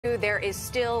There is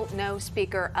still no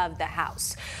Speaker of the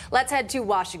House. Let's head to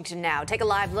Washington now. Take a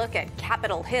live look at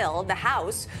Capitol Hill. The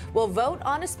House will vote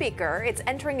on a Speaker. It's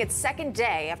entering its second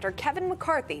day after Kevin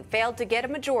McCarthy failed to get a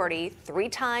majority 3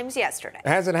 times yesterday. It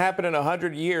hasn't happened in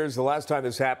 100 years. The last time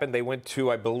this happened, they went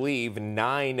to, I believe,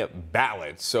 9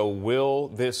 ballots. So will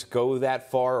this go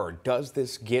that far, or does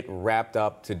this get wrapped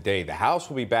up today? The House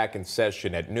will be back in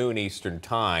session at noon Eastern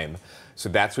time. So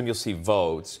that's when you'll see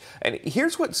votes. And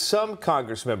here's what some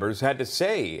Congress members had to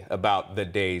say about the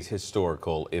day's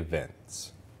historical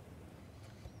events.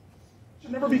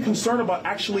 Should never be concerned about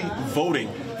actually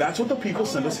voting. That's what the people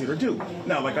send us here to do.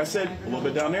 Now, like I said a little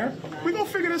bit down there, we're going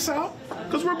to figure this out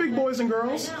because we're big boys and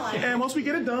girls. And once we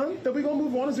get it done, then we're going to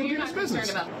move on and do the next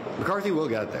business. McCarthy will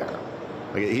get there.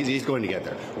 Like, he's going to get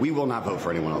there. We will not vote for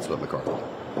anyone else but McCarthy.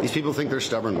 These people think they're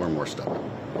stubborn. We're more stubborn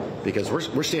because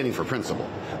we're standing for principle.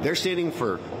 They're standing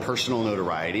for personal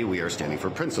notoriety. We are standing for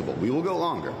principle. We will go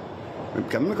longer.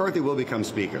 Kevin McCarthy will become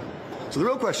Speaker. So the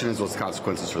real question is, what's the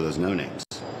consequences for those no names?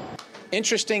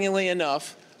 Interestingly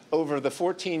enough, over the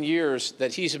 14 years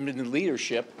that he's been in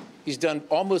leadership, he's done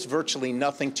almost virtually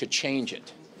nothing to change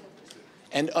it.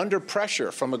 And under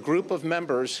pressure from a group of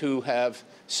members who have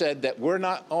said that we're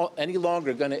not any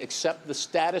longer going to accept the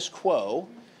status quo,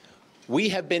 we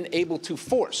have been able to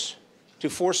force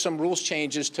some rules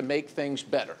changes to make things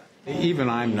better. Even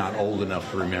I'm not old enough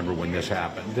to remember when this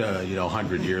happened,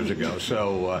 100 years ago.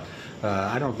 So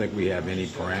I don't think we have any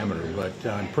parameter,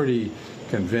 but I'm pretty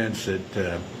convinced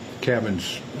that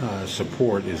Kevin's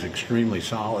support is extremely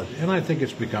solid. And I think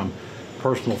it's become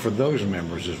personal for those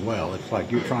members as well. It's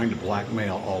like you're trying to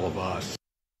blackmail all of us.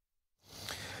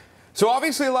 So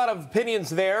obviously a lot of opinions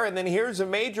there, and then here's a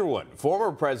major one.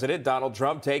 Former President Donald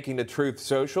Trump taking to Truth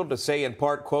Social to say in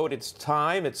part, quote, it's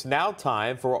now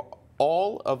time for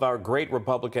all of our great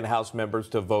Republican House members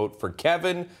to vote for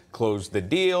Kevin, close the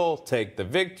deal, take the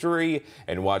victory,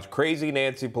 and watch crazy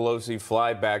Nancy Pelosi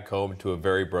fly back home to a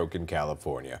very broken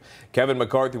California. Kevin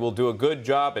McCarthy will do a good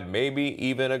job and maybe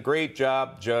even a great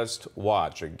job. Just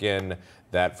watch. Again,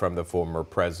 that from the former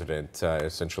president,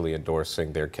 essentially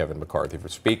endorsing their Kevin McCarthy for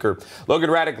Speaker. Logan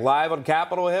Ratick live on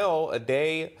Capitol Hill,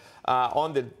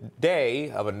 on the day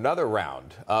of another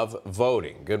round of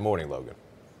voting. Good morning, Logan.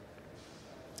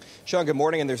 Sean, good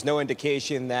morning. And there's no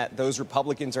indication that those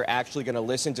Republicans are actually going to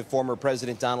listen to former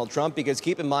President Donald Trump, because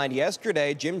keep in mind,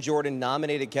 yesterday, Jim Jordan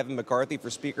nominated Kevin McCarthy for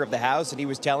Speaker of the House, and he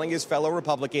was telling his fellow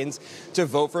Republicans to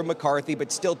vote for McCarthy,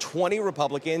 but still 20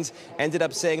 Republicans ended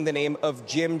up saying the name of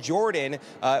Jim Jordan,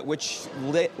 which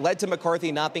led to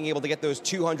McCarthy not being able to get those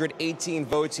 218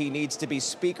 votes he needs to be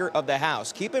Speaker of the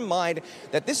House. Keep in mind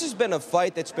that this has been a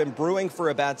fight that's been brewing for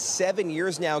about 7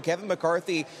 years now. Kevin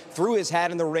McCarthy threw his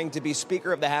hat in the ring to be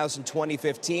Speaker of the House in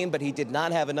 2015, but he did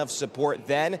not have enough support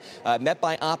then, met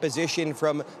by opposition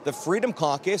from the Freedom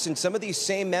Caucus, and some of these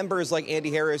same members like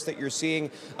Andy Harris that you're seeing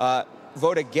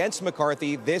vote against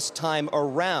McCarthy this time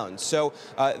around. So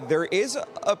there is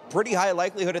a pretty high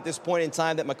likelihood at this point in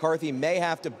time that McCarthy may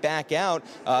have to back out.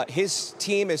 His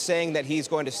team is saying that he's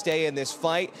going to stay in this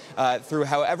fight through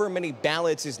however many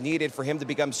ballots is needed for him to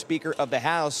become Speaker of the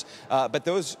House. But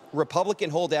those Republican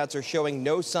holdouts are showing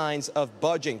no signs of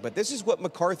budging. But this is what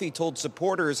McCarthy told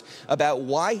supporters about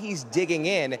why he's digging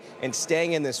in and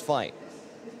staying in this fight.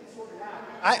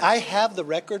 I have the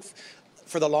record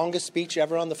for the longest speech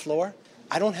ever on the floor.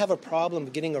 I don't have a problem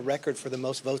getting a record for the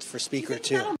most votes for Speaker,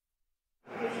 too.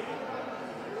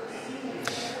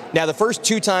 Now, the first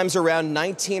 2 times around,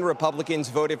 19 Republicans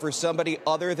voted for somebody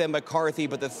other than McCarthy.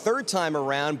 But the third time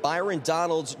around, Byron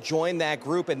Donalds joined that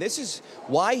group. And this is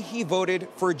why he voted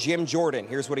for Jim Jordan.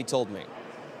 Here's what he told me.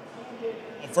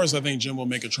 First, I think Jim will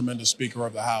make a tremendous Speaker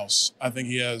of the House. I think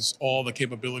he has all the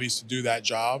capabilities to do that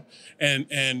job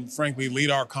and frankly,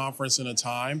 lead our conference in a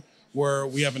time where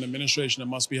we have an administration that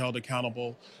must be held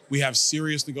accountable. We have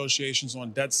serious negotiations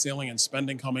on debt ceiling and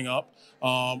spending coming up,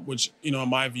 which, in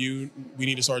my view, we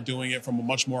need to start doing it from a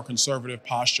much more conservative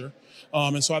posture.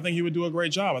 And so I think he would do a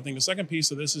great job. I think the second piece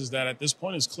of this is that at this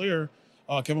point it's clear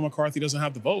Kevin McCarthy doesn't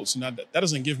have the votes. And that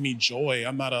doesn't give me joy.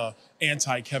 I'm not an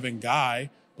anti-Kevin guy,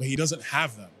 but he doesn't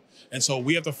have them. And so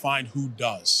we have to find who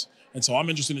does. And so I'm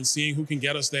interested in seeing who can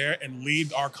get us there and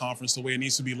lead our conference the way it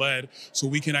needs to be led so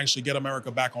we can actually get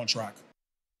America back on track.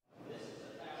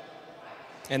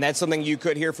 And that's something you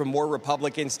could hear from more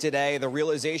Republicans today. The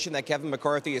realization that Kevin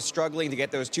McCarthy is struggling to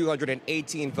get those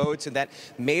 218 votes and that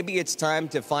maybe it's time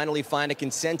to finally find a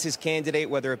consensus candidate,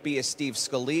 whether it be a Steve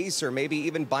Scalise or maybe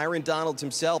even Byron Donalds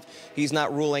himself. He's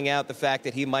not ruling out the fact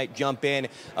that he might jump in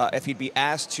if he'd be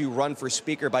asked to run for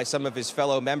Speaker by some of his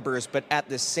fellow members. But at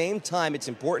the same time, it's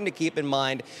important to keep in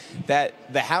mind that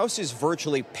the House is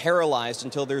virtually paralyzed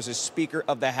until there's a Speaker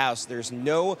of the House. There's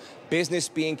no business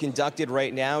being conducted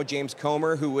right now. James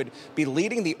Comer, who would be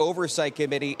leading the Oversight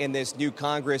Committee in this new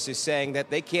Congress, is saying that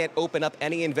they can't open up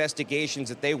any investigations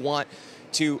that they want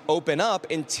to open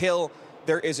up until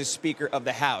there is a Speaker of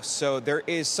the House. So there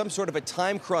is some sort of a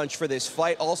time crunch for this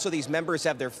fight. Also, these members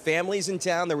have their families in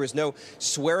town. There was no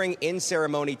swearing-in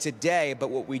ceremony today,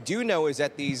 but what we do know is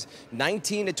that these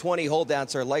 19 to 20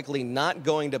 holdouts are likely not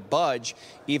going to budge,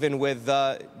 even with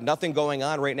nothing going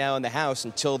on right now in the House,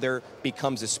 until there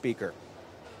becomes a Speaker.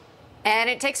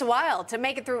 And it takes a while to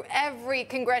make it through every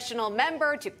congressional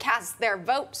member to cast their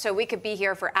vote, so we could be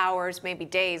here for hours, maybe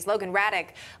days. Logan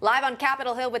Ratick, live on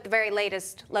Capitol Hill with the very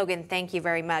latest. Logan, thank you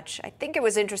very much. I think it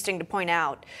was interesting to point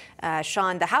out,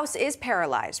 Sean, the House is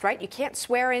paralyzed, right? You can't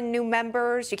swear in new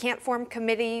members. You can't form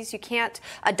committees. You can't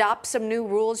adopt some new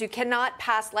rules. You cannot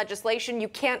pass legislation. You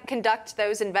can't conduct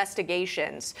those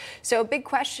investigations. So a big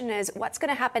question is what's going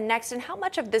to happen next and how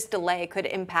much of this delay could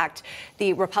impact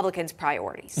the Republicans'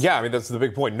 priorities? Yeah, I mean, that's the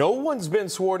big point. No one's been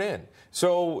sworn in.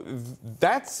 So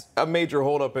that's a major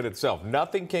holdup in itself.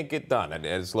 Nothing can get done. And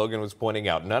as Logan was pointing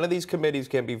out, none of these committees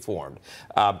can be formed.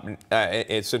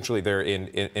 Essentially, they're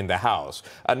in the House.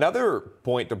 Another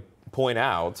point to point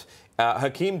out,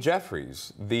 Hakeem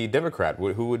Jeffries, the Democrat,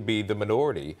 who would be the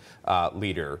minority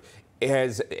leader,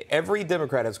 every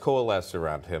Democrat has coalesced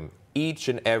around him each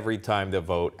and every time the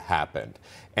vote happened.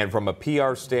 And from a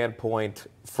PR standpoint,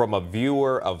 from a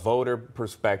viewer, a voter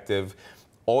perspective,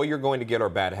 all you're going to get are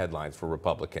bad headlines for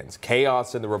Republicans.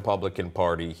 Chaos in the Republican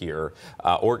Party here,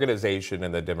 organization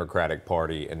in the Democratic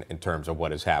Party in terms of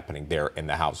what is happening there in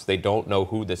the House. They don't know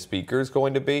who the Speaker is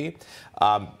going to be.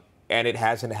 And it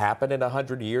hasn't happened in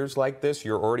 100 years like this.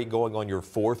 You're already going on your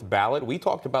fourth ballot. We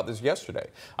talked about this yesterday.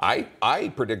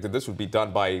 I predicted this would be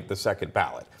done by the second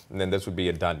ballot, and then this would be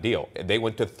a done deal. They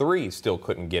went to 3, still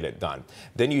couldn't get it done.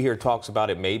 Then you hear talks about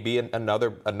it may be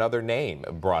another name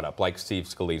brought up, like Steve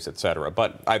Scalise, et cetera.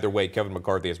 But either way, Kevin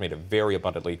McCarthy has made it very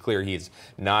abundantly clear he's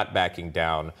not backing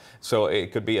down. So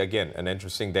it could be, again, an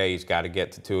interesting day. He's got to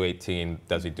get to 218.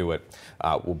 Does he do it?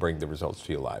 We'll bring the results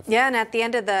to you live. Yeah, and at the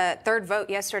end of the third vote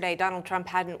yesterday, Donald Trump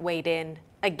hadn't weighed in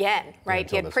again, right?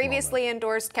 He had previously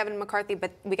endorsed Kevin McCarthy, but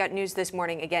we got news this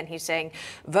morning. Again, he's saying,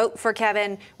 vote for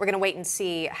Kevin. We're going to wait and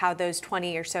see how those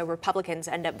 20 or so Republicans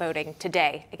end up voting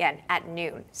today, again, at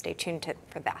noon. Stay tuned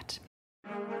for that.